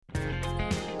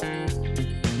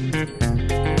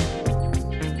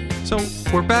So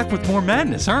we're back with more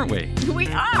madness, aren't we? We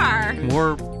are.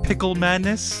 More pickle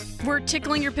madness. We're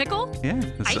tickling your pickle? Yeah.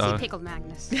 Icy pickled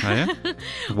Magnus. Oh, yeah?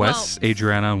 Wes,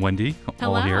 Adriana, and Wendy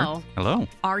all here. Hello.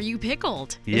 Are you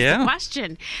pickled? Yeah. Is the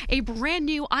question. A brand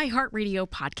new iHeartRadio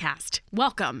podcast.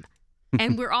 Welcome.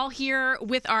 And we're all here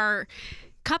with our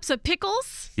cups of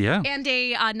pickles. Yeah. And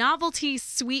a novelty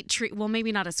sweet treat. Well,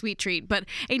 maybe not a sweet treat, but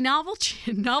a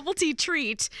novelty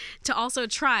treat to also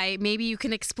try. Maybe you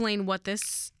can explain what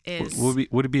this is.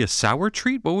 Would it be a sour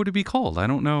treat? What would it be called? I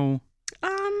don't know.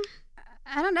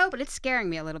 I don't know, but it's scaring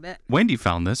me a little bit. Wendy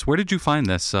found this. Where did you find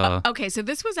this? Okay, so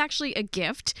this was actually a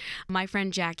gift. My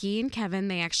friend Jackie and Kevin,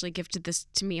 they actually gifted this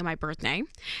to me on my birthday.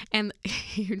 And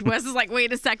Wes is like,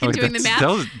 wait a second, doing the math. That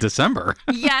was December.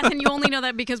 Yes, and you only know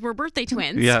that because we're birthday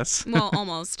twins. Yes. Well,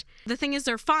 almost. The thing is,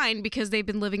 they're fine because they've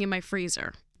been living in my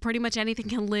freezer. Pretty much anything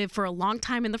can live for a long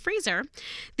time in the freezer.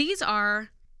 These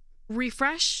are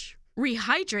Refresh,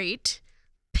 Rehydrate,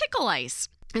 Pickle Ice.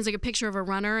 It's like a picture of a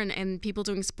runner and people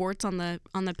doing sports on the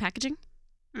packaging.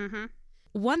 Mm-hmm.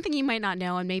 One thing you might not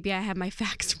know, and maybe I have my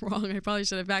facts wrong, I probably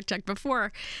should have fact-checked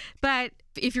before, but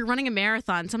if you're running a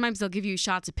marathon, sometimes they'll give you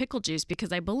shots of pickle juice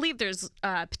because I believe there's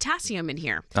potassium in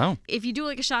here. Oh. If you do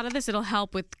like a shot of this, it'll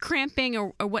help with cramping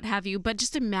or what have you, but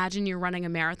just imagine you're running a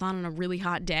marathon on a really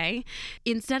hot day.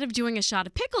 Instead of doing a shot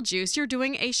of pickle juice, you're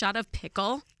doing a shot of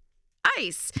pickle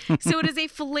ice. So it is a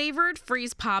flavored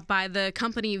freeze pop by the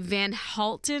company Van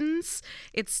Haltens.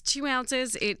 It's 2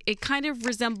 ounces. It kind of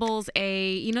resembles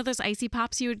those icy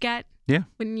pops you would get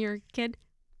when you're a kid?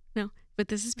 No, but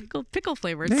this is pickle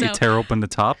flavored. Yeah, so you tear open the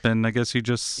top and I guess you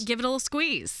just... give it a little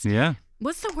squeeze. Yeah.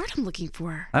 What's the word I'm looking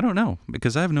for? I don't know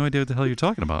because I have no idea what the hell you're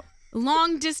talking about.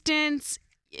 Long distance...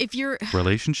 If you're...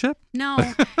 Relationship? No.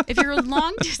 If you're a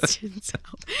long distance...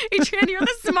 Adrian, you're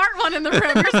the smart one in the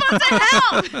room. You're supposed to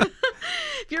help.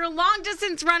 If you're a long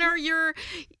distance runner, your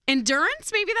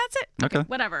endurance, maybe that's it? Okay.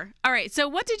 Whatever. All right. So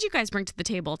what did you guys bring to the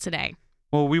table today?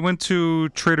 Well, we went to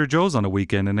Trader Joe's on the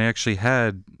weekend and they actually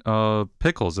had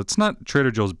pickles. It's not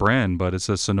Trader Joe's brand, but it's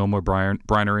a Sonoma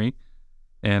Brinery.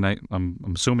 And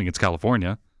I'm assuming it's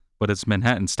California, but it's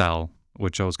Manhattan style,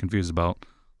 which I was confused about.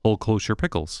 Whole kosher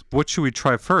pickles. What should we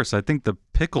try first? I think the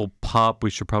pickle pop we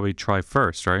should probably try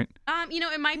first, right?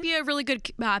 It might be a really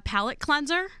good palate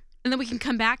cleanser. And then we can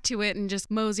come back to it and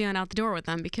just mosey on out the door with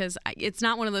them because it's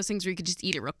not one of those things where you could just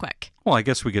eat it real quick. Well, I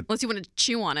guess we could... Unless you want to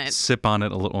chew on it. Sip on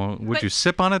it a little. Would you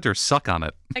sip on it or suck on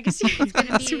it? I guess it's going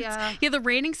to be... the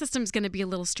rating system's going to be a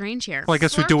little strange here. Well, I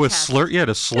guess we do a slurp. Yeah,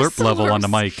 the slurp level on the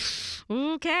mic.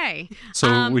 Okay.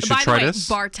 So we should try this?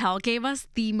 Bartell gave us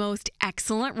the most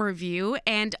excellent review.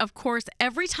 And, of course,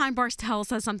 every time Bartell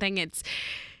says something, it's...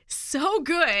 so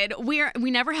good. We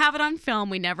never have it on film.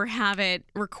 We never have it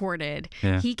recorded.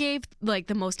 Yeah. He gave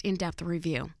the most in-depth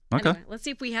review. Okay. Anyway, let's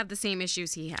see if we have the same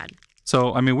issues he had.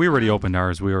 So, we already opened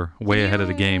ours. We were way ahead of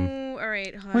the game. All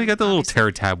right. Well, you got the little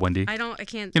tear tab, Wendy. I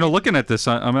can't. Looking at this,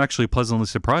 I'm actually pleasantly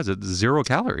surprised. It's 0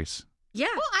 calories. Yeah.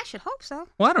 Well, I should hope so.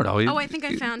 Well, I don't know. Oh, I think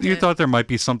I found it. You thought there might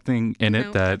be something in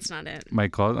it that's not it.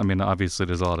 Might cause... obviously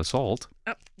there's a lot of salt.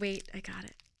 Oh, wait. I got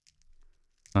it.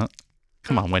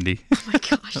 Come on, Wendy. Oh, my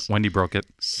gosh. Wendy broke it.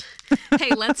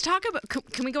 Hey, let's talk about...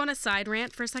 Can we go on a side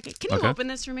rant for a second? Can you open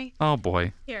this for me? Oh,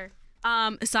 boy. Here.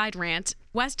 Side rant.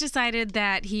 Wes decided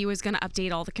that he was going to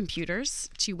update all the computers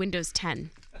to Windows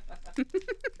 10.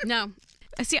 No.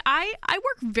 See, I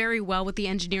work very well with the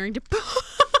engineering department.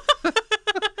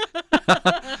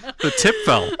 The tip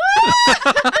fell.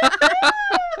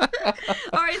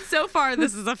 All right, so far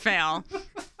this is a fail.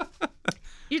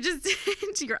 You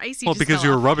just your icy. Well, because you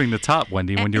were rubbing the top,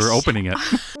 Wendy, when you were opening it.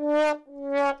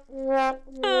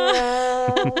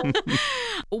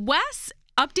 Wes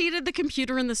updated the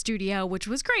computer in the studio, which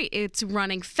was great. It's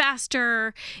running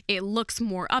faster. It looks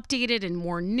more updated and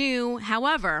more new.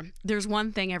 However, there's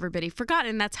one thing everybody forgot,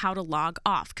 and that's how to log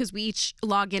off, because we each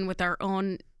log in with our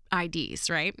own IDs,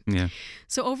 right? Yeah.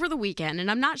 So over the weekend, and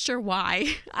I'm not sure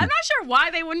why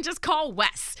they wouldn't just call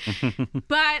Wes,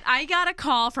 but I got a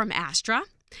call from Astra.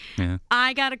 Yeah.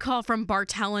 I got a call from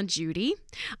Bartell and Judy.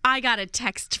 I got a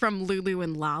text from Lulu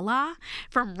and Lala,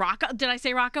 from Rocco. Did I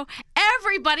say Rocco?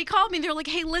 Everybody called me. They're like,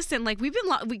 "Hey, listen,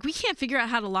 we can't figure out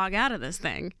how to log out of this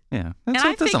thing." Yeah. And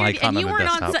I figured, and you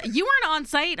weren't on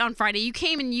site on Friday. You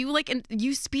came and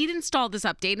you speed installed this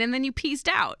update, and then you pieced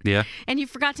out. Yeah. And you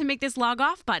forgot to make this log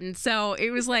off button. So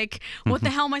it was like, what the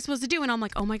hell am I supposed to do? And I'm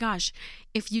like, oh my gosh,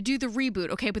 if you do the reboot,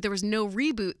 okay, but there was no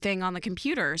reboot thing on the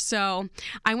computer. So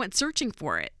I went searching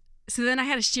for it. So then I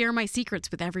had to share my secrets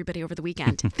with everybody over the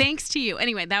weekend. Thanks to you.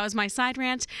 Anyway, that was my side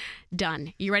rant.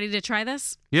 Done. You ready to try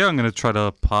this? Yeah, I'm going to try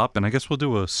to pop, and I guess we'll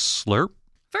do a slurp.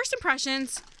 First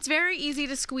impressions, it's very easy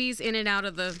to squeeze in and out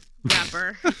of the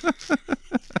wrapper.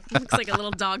 Looks like a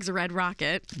little dog's red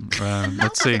rocket.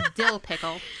 Let's see. Dill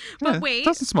pickle. But Yeah, wait.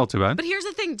 doesn't smell too bad. But here's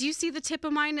the thing. Do you see the tip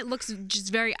of mine? It looks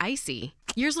just very icy.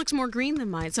 Yours looks more green than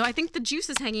mine. So I think the juice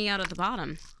is hanging out at the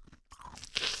bottom.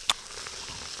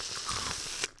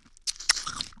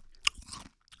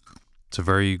 It's a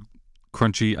very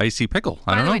crunchy, icy pickle.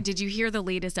 I By don't the know. way, did you hear the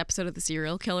latest episode of The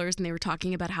Serial Killers? And they were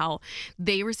talking about how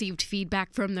they received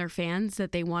feedback from their fans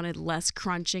that they wanted less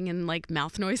crunching and like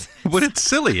mouth noise. But it's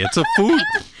silly. It's a food.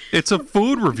 It's a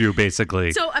food review,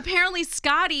 basically. So apparently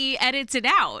Scotty edits it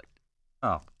out.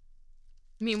 Oh.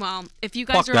 Meanwhile, if you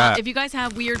guys Fuck that. if you guys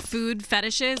have weird food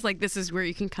fetishes, like this is where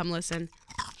you can come listen.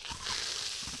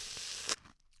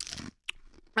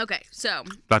 Okay, so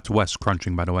That's Wes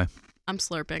crunching, by the way, I'm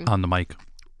slurping. on the mic.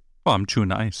 Oh, I'm chewing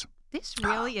the ice. This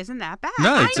really isn't that bad.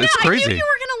 No, I it's know, crazy. I knew you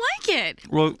were gonna like it.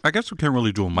 Well, I guess we can't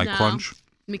really do a mic No. crunch.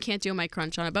 We can't do a mic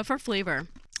crunch on it, but for flavor,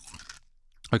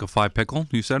 Like a 5 pickle,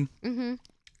 you said?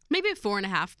 maybe a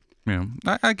 4.5. Yeah.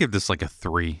 I give this like a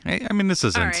 3. I mean, this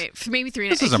isn't. All right, maybe 3.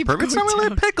 This isn't perfect. It's not really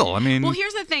a pickle. I mean, Well,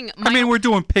 here's the thing. I mean, we're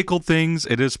doing pickled things.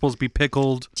 It is supposed to be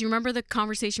pickled. Do you remember the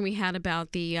conversation we had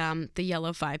about the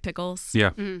yellow 5 pickles?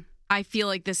 Yeah. I feel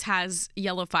like this has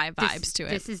yellow 5 vibes to it.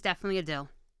 This is definitely a dill.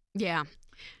 Yeah.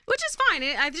 Which is fine.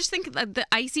 I just think that the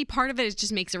icy part of it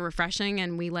just makes it refreshing,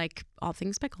 and we like all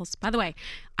things pickles. By the way,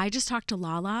 I just talked to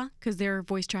Lala because they're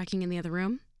voice tracking in the other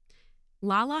room.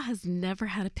 Lala has never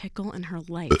had a pickle in her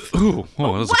life. Ooh,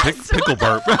 oh, that was a Wes, pickle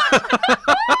burp.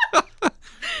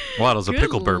 Wow, that was a Good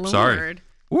pickle burp. Sorry. Lord.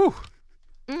 Woo.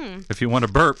 Mm. If you want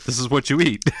to burp, this is what you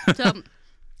eat. So,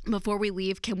 before we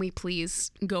leave, can we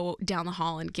please go down the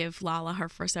hall and give Lala her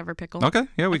first ever pickle? Okay.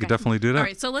 Yeah, we could Okay. definitely do that. All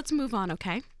right, so let's move on,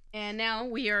 okay? And now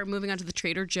we are moving on to the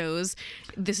Trader Joe's.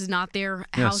 This is not their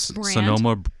house brand.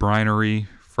 Sonoma Brinery,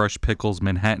 fresh pickles,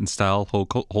 Manhattan style, whole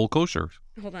kosher.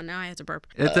 Hold on, now I have to burp.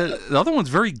 The other one's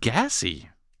very gassy.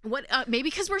 What? Maybe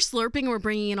because we're slurping and we're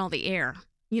bringing in all the air.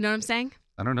 You know what I'm saying?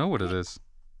 I don't know what it is.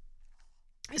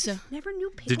 So Never knew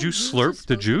pickle Did you juice slurp was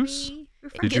the supposed to juice? be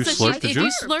Did you refreshing. slurp the if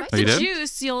juice? you slurp Oh, the you did?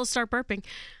 juice, you'll start burping.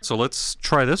 So let's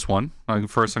try this one.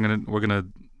 First, we're gonna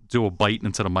do a bite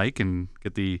into the mic and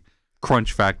get the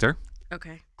crunch factor.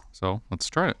 Okay. So let's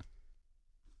try it.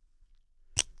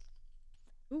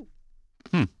 Ooh.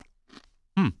 Hmm.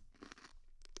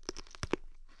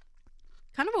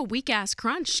 Kind of a weak ass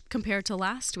crunch compared to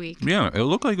last week. Yeah, it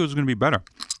looked like it was gonna be better.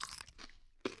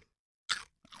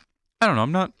 I don't know.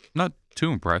 I'm not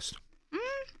too impressed.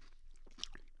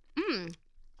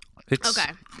 It's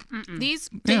Okay.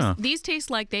 Yeah. These taste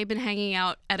like they've been hanging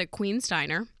out at a Queen's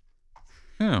Diner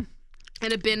Yeah.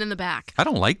 and a bin in the back. I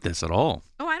don't like this at all.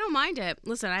 Oh, I don't mind it.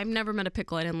 Listen, I've never met a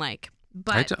pickle I didn't like.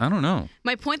 But I don't know.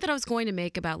 my point that I was going to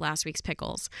make about last week's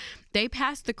pickles, they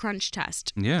passed the crunch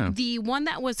test. Yeah. The one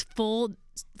that was full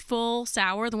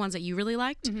sour, the ones that you really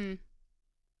liked,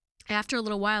 after a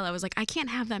little while, I was like, I can't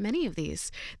have that many of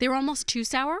these. They were almost too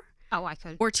sour Oh, I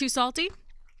could. or too salty.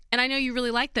 And I know you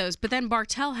really like those. But then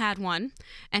Bartel had one,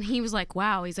 and he was like,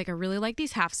 wow. He's like, I really like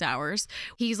these half sours.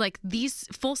 He's like, these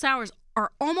full sours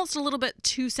are almost a little bit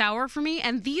too sour for me,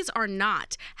 and these are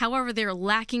not. However, they're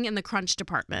lacking in the crunch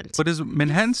department. But is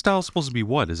Manhattan style supposed to be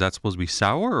what? Is that supposed to be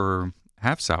sour or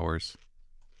half sours?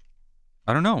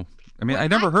 I don't know. I mean, Well, I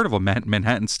never heard of a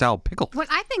Manhattan style pickle. When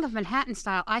I think of Manhattan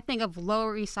style, I think of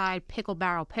Lower East Side pickle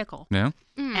barrel pickle. Yeah.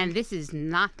 And this is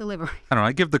not delivering. I don't know.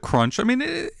 I give the crunch. I mean,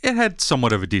 it had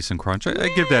somewhat of a decent crunch. I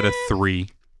give that a 3,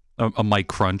 a mic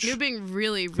crunch. You're being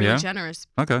really, really Yeah? generous.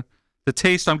 Okay. The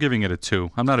taste, I'm giving it a 2.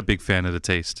 I'm not a big fan of the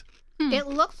taste. It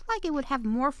looks like it would have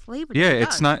more flavor. Yeah, than it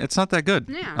it's does. not. It's not that good.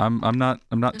 Yeah. I'm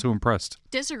not too impressed.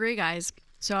 Disagree, guys.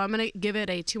 So I'm going to give it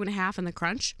a 2.5 in the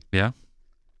crunch. Yeah.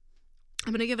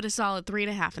 I'm going to give it a solid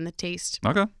 3.5 in the taste.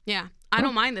 Okay. Yeah. I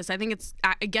don't mind this. I think it's,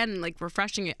 again, like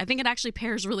refreshing. I think it actually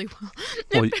pairs really well.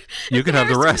 Well, you can have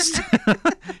the rest.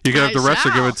 You can have the I rest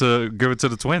or shall. give it to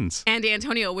the twins. And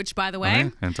Antonio, which, by the Oh, way, yeah,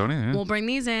 Antonio. Yeah. we'll bring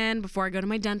these in before I go to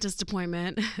my dentist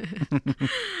appointment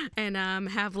and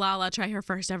have Lala try her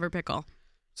first ever pickle.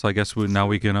 So I guess now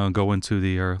we can go into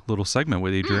the little segment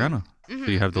with Adriana. So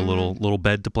you have the little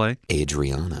bed to play.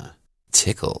 Adriana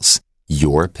tickles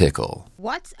your pickle.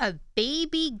 What's a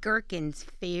baby gherkin's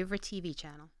favorite TV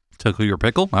channel? Tickle your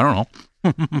pickle? I don't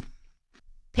know.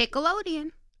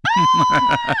 Pickelodian.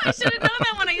 I should have known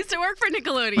that when I used to work for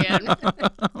Nickelodeon.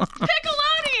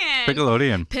 Nickelodeon.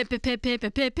 Nickelodeon. Pip, pip, pip, pip,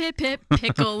 pip, pip, pip, pip,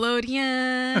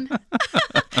 Pickelodian.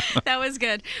 That was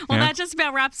good. Well, Yeah. that just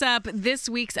about wraps up this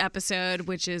week's episode,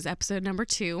 which is episode number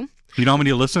 2. You know how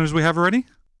many listeners we have already?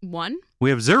 1. We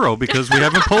have 0 because we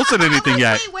haven't posted anything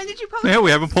yet. Wait, when did you post? Yeah,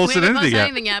 we haven't posted we haven't anything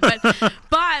posted yet. anything yet,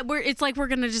 but it's like we're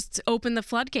gonna just open the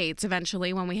floodgates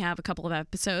eventually when we have a couple of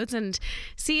episodes and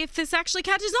see if this actually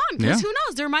catches on. Because Yeah. who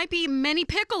knows? There might be many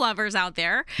pickle lovers out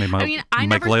there. They might, I mean, I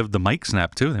might never. love the mic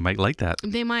snap too. They might like that.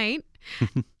 They might.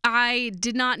 I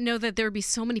did not know that there would be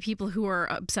so many people who are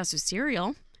obsessed with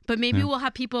cereal. But maybe we'll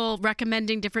have people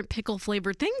recommending different pickle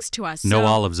flavored things to us. No So-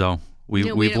 olives though.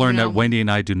 No, We've learned no. that Wendy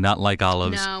and I do not like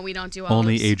olives. No, we don't do olives.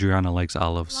 Only Adriana likes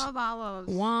olives. Love olives.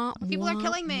 Wah, People are wah,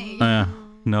 killing me.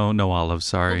 No olives.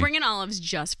 Sorry. We'll bring in olives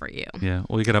just for you. Yeah,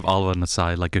 well, you could have olive on the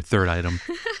side, like your third item.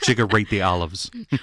 She could rate the olives.